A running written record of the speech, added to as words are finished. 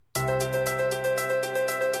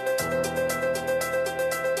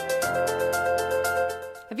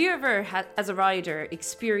you ever, as a rider,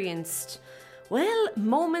 experienced, well,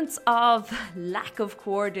 moments of lack of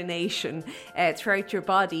coordination throughout your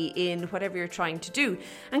body in whatever you're trying to do?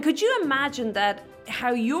 And could you imagine that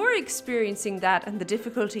how you're experiencing that and the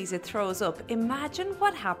difficulties it throws up? Imagine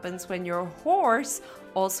what happens when your horse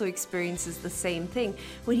also experiences the same thing,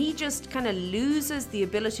 when he just kind of loses the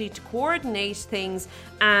ability to coordinate things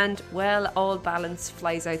and, well, all balance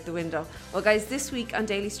flies out the window. Well, guys, this week on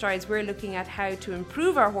Daily Strides, we're looking at how to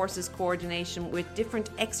improve our horse's coordination with different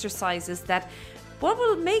exercises that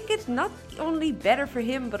will make it not only better for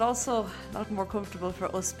him, but also a lot more comfortable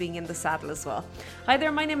for us being in the saddle as well. Hi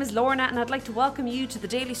there, my name is Lorna, and I'd like to welcome you to the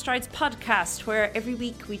Daily Strides podcast, where every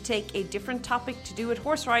week we take a different topic to do with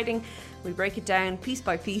horse riding. We break it down piece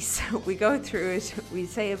by piece. We go through it. We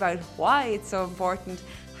say about why it's so important,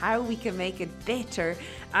 how we can make it better,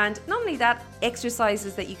 and not only that,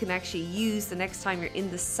 exercises that you can actually use the next time you're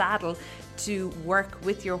in the saddle to work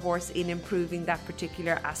with your horse in improving that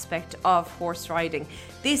particular aspect of horse riding.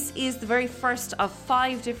 This is the very first of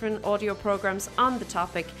 5 different audio programs on the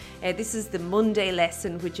topic. This is the Monday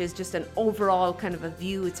lesson, which is just an overall kind of a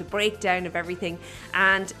view. It's a breakdown of everything.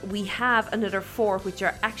 And we have another 4, which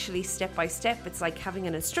are actually step by step. It's like having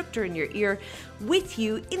an instructor in your ear with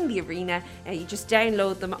you in the arena. You just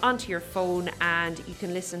download them onto your phone and you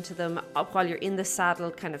can listen to them while you're in the saddle,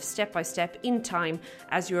 kind of step by step in time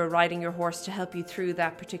as you're riding your horse, to help you through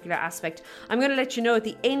that particular aspect. I'm going to let you know at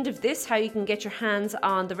the end of this how you can get your hands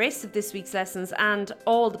on the rest of this week's lessons and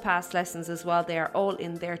all the past lessons as well. They are all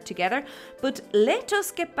in there together. But let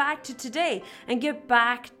us get back to today and get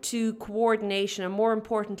back to coordination, and more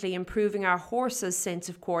importantly, improving our horse's sense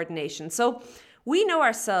of coordination. So we know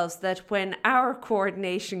ourselves that when our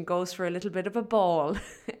coordination goes for a little bit of a ball,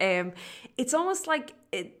 it's almost like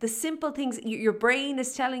the simple things, your brain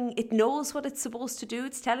is telling, it knows what it's supposed to do.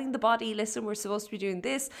 It's telling the body, listen, we're supposed to be doing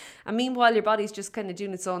this. And meanwhile, your body's just kind of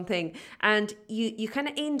doing its own thing. And you kind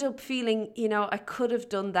of end up feeling, I could have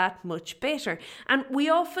done that much better. And we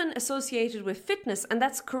often associate it with fitness, and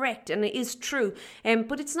that's correct, and it is true.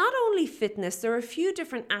 But it's not only fitness. There are a few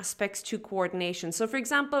different aspects to coordination. So for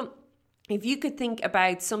example, if you could think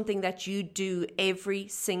about something that you do every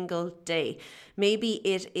single day, maybe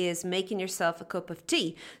it is making yourself a cup of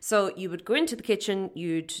tea. So you would go into the kitchen,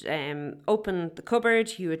 you'd open the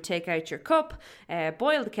cupboard, you would take out your cup,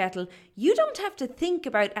 boil the kettle. You don't have to think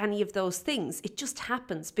about any of those things. It just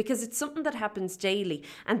happens because it's something that happens daily,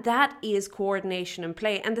 and that is coordination and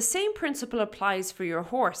play. And the same principle applies for your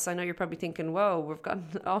horse. I know you're probably thinking, whoa, we've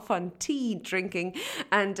gotten off on tea drinking,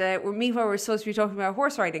 and meanwhile we're supposed to be talking about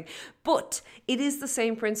horse riding. But it is the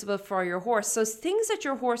same principle for your horse. So things that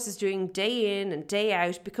your horse is doing day in and day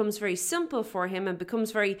out becomes very simple for him and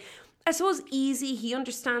becomes very, I suppose, easy. He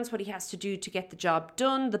understands what he has to do to get the job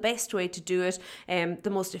done, the best way to do it, the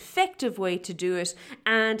most effective way to do it.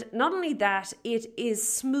 And not only that, it is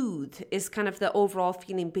smooth, is kind of the overall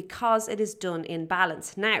feeling, because it is done in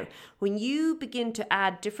balance. Now, when you begin to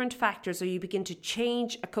add different factors, or you begin to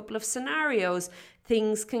change a couple of scenarios,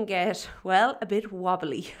 things can get, well, a bit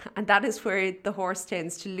wobbly, and that is where the horse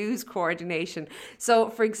tends to lose coordination. So,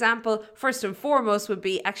 for example, first and foremost would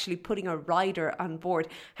be actually putting a rider on board.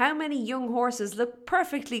 How many young horses look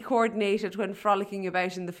perfectly coordinated when frolicking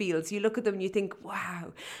about in the fields? You look at them and you think,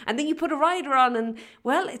 wow. And then you put a rider on and,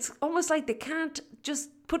 well, it's almost like they can't just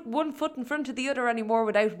put one foot in front of the other anymore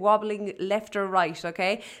without wobbling left or right,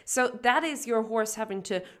 okay? So that is your horse having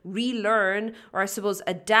to relearn, or I suppose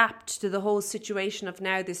adapt to the whole situation of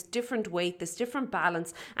now this different weight, this different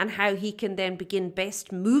balance, and how he can then begin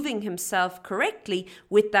best moving himself correctly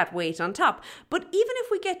with that weight on top. But even if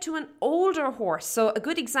we get to an older horse, so a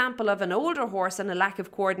good example of an older horse and a lack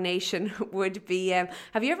of coordination would be,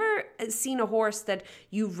 have you ever seen a horse that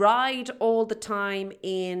you ride all the time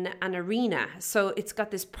in an arena? So it's got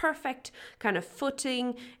this perfect kind of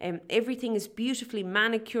footing, and everything is beautifully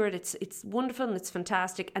manicured. It's wonderful and it's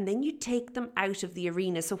fantastic. And then you take them out of the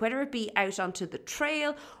arena. So whether it be out onto the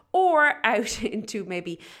trail or out into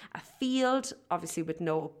maybe a field, obviously with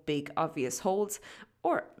no big obvious holes,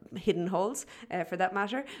 or hidden holes for that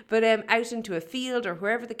matter, but out into a field or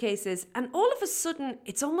wherever the case is, and all of a sudden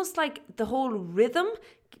it's almost like the whole rhythm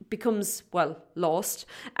becomes, well, lost.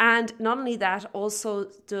 And not only that, also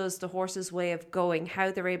does the horse's way of going,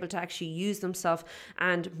 how they're able to actually use themselves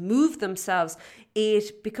and move themselves.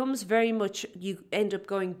 It becomes very much, you end up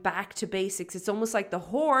going back to basics. It's almost like the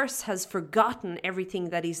horse has forgotten everything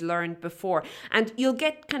that he's learned before. And you'll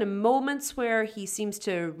get kind of moments where he seems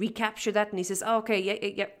to recapture that and he says, oh,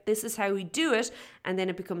 okay, yeah, this is how we do it. And then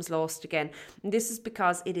it becomes lost again. And this is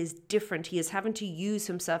because it is different. He is having to use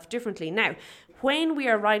himself differently. Now, when we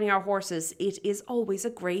are riding our horses, it is always a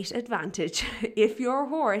great advantage if your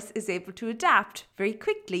horse is able to adapt very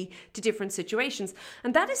quickly to different situations.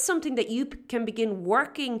 And that is something that you can begin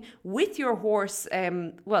working with your horse,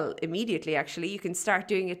 immediately actually. You can start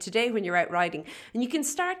doing it today when you're out riding, and you can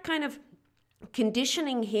start kind of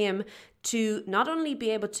conditioning him to not only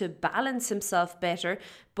be able to balance himself better,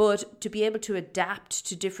 but to be able to adapt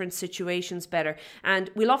to different situations better.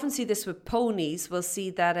 And we'll often see this with ponies. We'll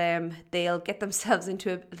see that they'll get themselves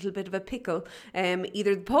into a little bit of a pickle.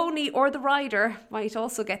 Either the pony or the rider might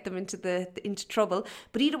also get them into trouble.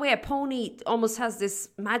 But either way, a pony almost has this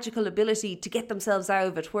magical ability to get themselves out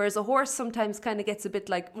of it, whereas a horse sometimes kind of gets a bit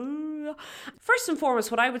like, First and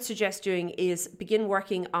foremost, what I would suggest doing is begin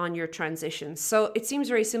working on your transitions. So it seems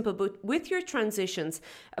very simple, but with your transitions,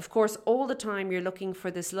 of course, all the time you're looking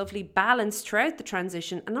for this lovely balance throughout the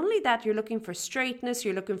transition. And not only that, you're looking for straightness,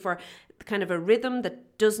 you're looking for kind of a rhythm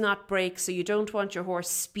that does not break. So you don't want your horse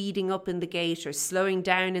speeding up in the gait or slowing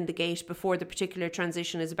down in the gait before the particular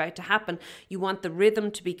transition is about to happen. You want the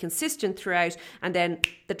rhythm to be consistent throughout, and then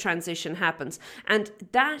the transition happens. And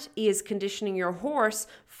that is conditioning your horse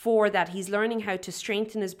for that. He's learning how to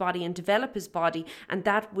strengthen his body and develop his body, and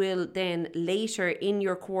that will then later in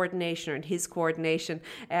your coordination, or in his coordination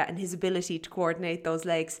and his ability to coordinate those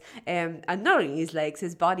legs, and not only his legs,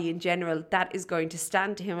 his body in general, that is going to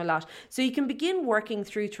stand to him a lot. So you can begin working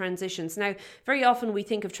through transitions. Now, very often we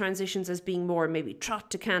think of transitions as being more maybe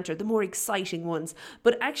trot to canter, the more exciting ones,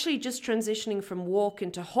 but actually just transitioning from walk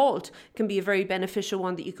into halt can be a very beneficial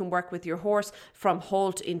one that you can work with your horse, from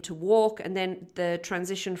halt into walk, and then the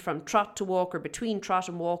transition from trot to walk, or between trot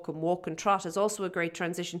and walk and trot, is also a great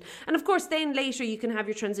transition. And of course then later you can have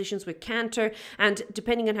your transitions with canter, and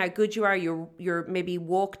depending on how good you are, your maybe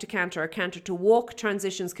walk to canter or canter to walk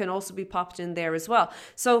transitions can also be popped in there as well.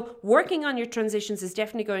 So working on your transitions is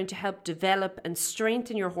definitely going to help develop and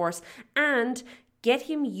strengthen your horse and get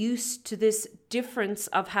him used to this difference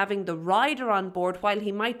of having the rider on board while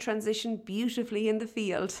he might transition beautifully in the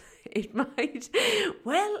field. It might,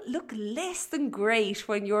 look less than great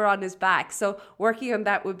when you're on his back. So working on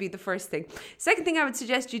that would be the first thing. Second thing I would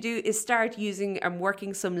suggest you do is start using and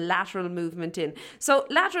working some lateral movement in. So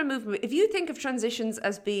lateral movement, if you think of transitions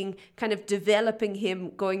as being kind of developing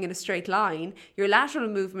him going in a straight line, your lateral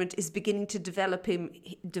movement is beginning to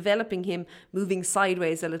developing him moving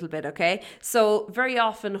sideways a little bit, okay? So very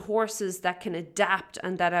often horses that can adapt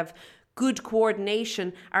and that have good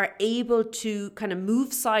coordination are able to kind of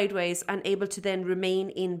move sideways and able to then remain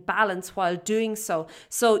in balance while doing so.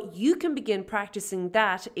 So you can begin practicing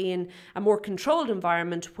that in a more controlled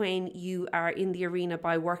environment when you are in the arena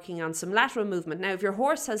by working on some lateral movement. Now, if your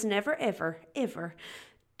horse has never, ever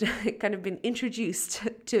kind of been introduced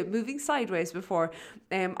to moving sideways before,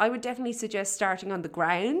 I would definitely suggest starting on the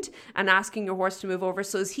ground and asking your horse to move over,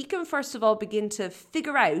 so as he can first of all begin to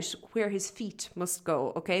figure out where his feet must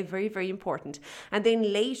go. Okay, very, very important. And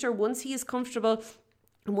then later, once he is comfortable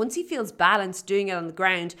and once he feels balanced doing it on the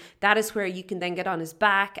ground, that is where you can then get on his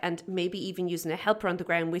back and maybe even using a helper on the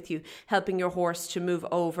ground with you, helping your horse to move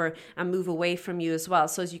over and move away from you as well,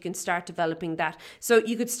 so as you can start developing that. So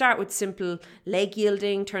you could start with simple leg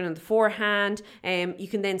yielding, turning the forehand. You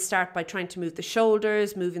can then start by trying to move the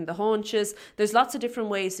shoulders, moving the haunches. There's lots of different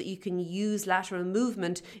ways that you can use lateral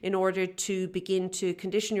movement in order to begin to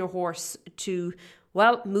condition your horse to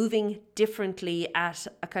moving differently at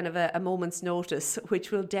a kind of a moment's notice, which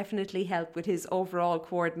will definitely help with his overall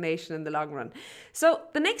coordination in the long run. So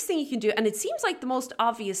the next thing you can do, and it seems like the most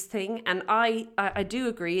obvious thing, and I do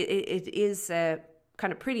agree, it is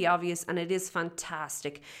kind of pretty obvious and it is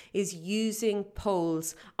fantastic, is using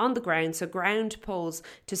poles on the ground, so ground poles,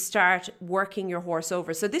 to start working your horse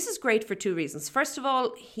over. So this is great for two reasons. First of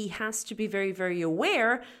all, he has to be very, very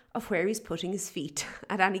aware of where he's putting his feet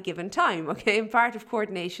at any given time, okay? And part of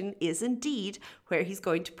coordination is indeed where he's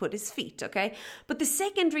going to put his feet, okay? But the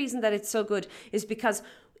second reason that it's so good is because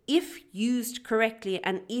if used correctly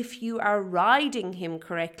and if you are riding him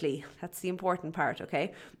correctly, that's the important part,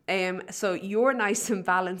 okay? So you're nice and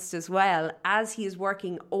balanced as well as he is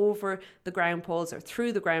working over the ground poles or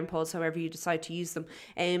through the ground poles, however you decide to use them,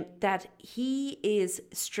 that he is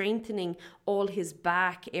strengthening all his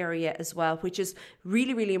back area as well, which is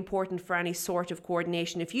really, really important for any sort of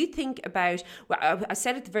coordination. If you think about, I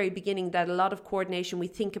said at the very beginning that a lot of coordination, we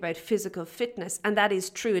think about physical fitness, and that is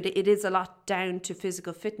true. It is a lot down to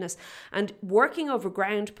physical fitness. And working over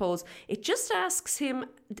ground poles, it just asks him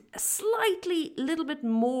a little bit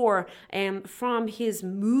more more from his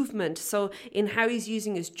movement. So in how he's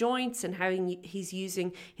using his joints and how he's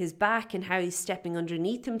using his back and how he's stepping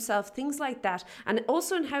underneath himself, things like that. And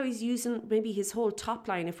also in how he's using maybe his whole top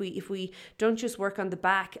line. If we don't just work on the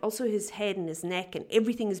back, also his head and his neck and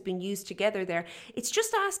everything has been used together there. It's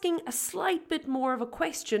just asking a slight bit more of a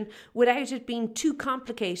question without it being too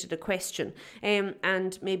complicated a question,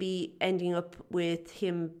 and maybe ending up with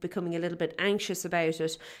him becoming a little bit anxious about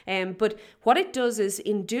it. But what it does is,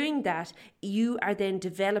 in doing that, you are then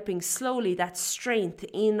developing slowly that strength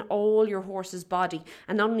in all your horse's body.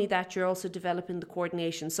 And not only that, you're also developing the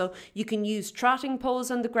coordination. So you can use trotting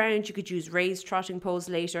pose on the ground, you could use raised trotting pose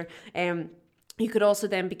later. You could also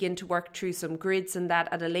then begin to work through some grids and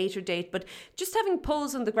that at a later date, but just having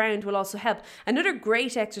pose on the ground will also help. Another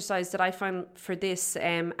great exercise that I found for this,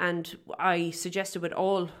 and I suggest it with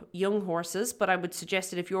all young horses, but I would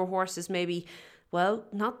suggest it if your horse is maybe, well,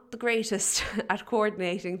 not the greatest at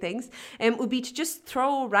coordinating things, would be to just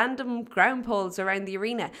throw random ground poles around the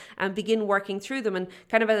arena and begin working through them, and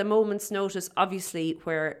kind of at a moment's notice, obviously,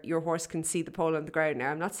 where your horse can see the pole on the ground. Now,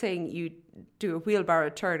 I'm not saying you do a wheelbarrow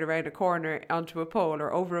turn around a corner onto a pole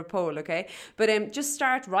or over a pole, okay? But just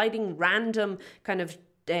start riding random kind of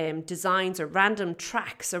designs or random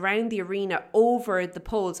tracks around the arena over the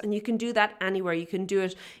poles, and you can do that anywhere. You can do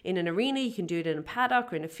it in an arena, you can do it in a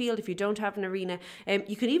paddock or in a field if you don't have an arena.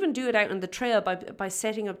 You can even do it out on the trail by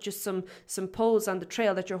setting up just some poles on the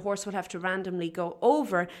trail that your horse will have to randomly go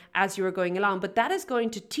over as you are going along. But that is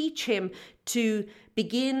going to teach him to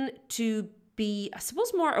begin to be, I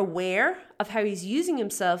suppose, more aware of how he's using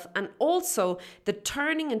himself, and also the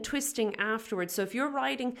turning and twisting afterwards. So if you're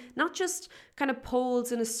riding not just kind of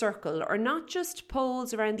poles in a circle, or not just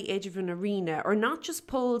poles around the edge of an arena, or not just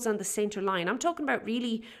poles on the center line, I'm talking about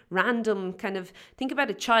really random kind of, think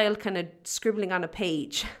about a child kind of scribbling on a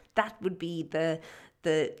page. That would be the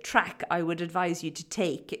track I would advise you to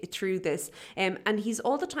take through this. And he's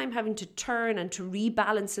all the time having to turn and to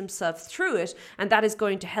rebalance himself through it, and that is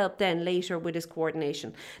going to help then later with his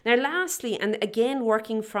coordination. Now lastly, and again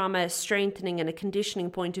working from a strengthening and a conditioning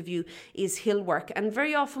point of view, is hill work. And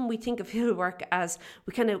very often we think of hill work as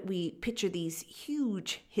we picture these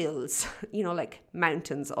huge hills, like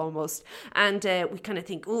mountains almost, and we kind of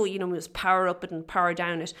think, we must power up it and power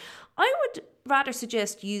down it. I would rather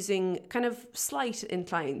suggest using kind of slight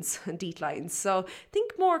inclines and declines. So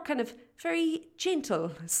think more kind of very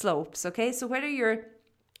gentle slopes, okay? So whether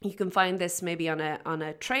you can find this maybe on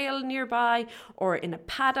a trail nearby or in a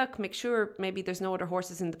paddock. Make sure maybe there's no other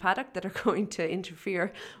horses in the paddock that are going to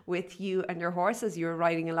interfere with you and your horse as you're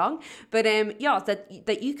riding along. But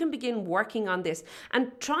that you can begin working on this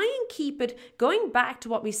and try and keep it going back to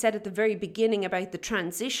what we said at the very beginning about the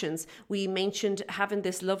transitions. We mentioned having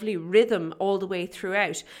this lovely rhythm all the way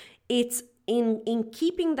throughout. It's in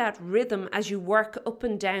keeping that rhythm as you work up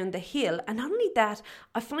and down the hill. And not only that,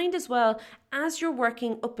 I find as well, as you're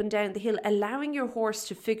working up and down the hill, allowing your horse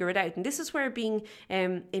to figure it out. And this is where being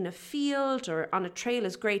in a field or on a trail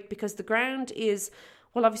is great, because the ground is,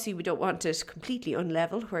 well, obviously we don't want it completely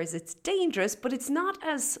unlevel, whereas it's dangerous, but it's not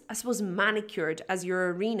as, I suppose, manicured as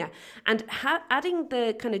your arena. And adding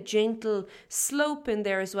the kind of gentle slope in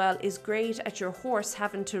there as well is great at your horse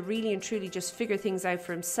having to really and truly just figure things out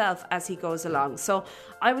for himself as he goes along. So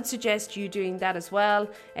I would suggest you doing that as well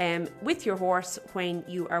with your horse when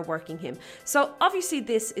you are working him. So obviously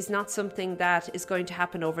this is not something that is going to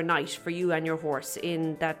happen overnight for you and your horse,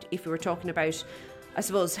 in that if we were talking about, I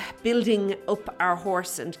suppose, building up our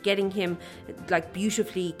horse and getting him like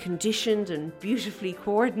beautifully conditioned and beautifully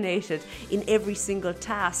coordinated in every single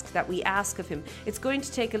task that we ask of him, it's going to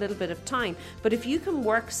take a little bit of time. But if you can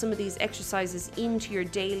work some of these exercises into your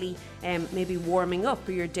daily maybe warming up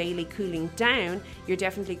or your daily cooling down, you're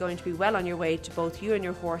definitely going to be well on your way to both you and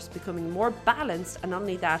your horse becoming more balanced, and not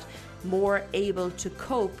only that, more able to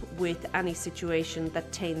cope with any situation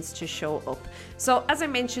that tends to show up. So as I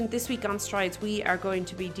mentioned, this week on Strides, we are going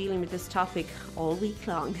to be dealing with this topic all week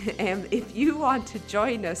long. If you want to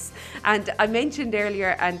join us, and I mentioned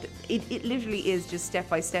earlier, and it literally is just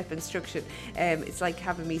step-by-step instruction. It's like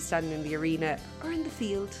having me standing in the arena or in the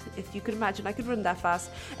field, if you could imagine. I could run that fast,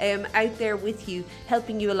 out there with you,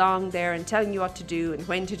 helping you along there and telling you what to do and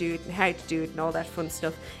when to do it and how to do it and all that fun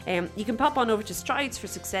stuff. You can pop on over to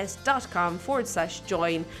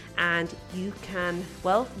stridesforsuccess.com/join, and you can,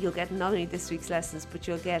 well, you'll get not only this week's lessons, but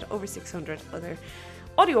you'll get over 600 other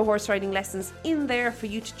audio horse riding lessons in there for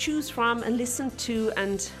you to choose from and listen to,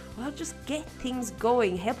 and well, just get things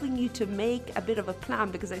going, helping you to make a bit of a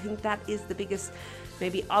plan, because I think that is the biggest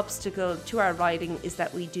maybe obstacle to our riding, is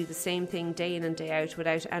that we do the same thing day in and day out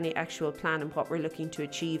without any actual plan of what we're looking to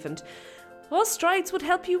achieve. And Well, Strides would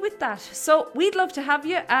help you with that. So we'd love to have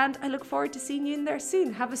you, and I look forward to seeing you in there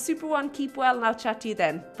soon. Have a super one, keep well, and I'll chat to you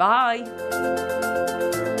then. Bye.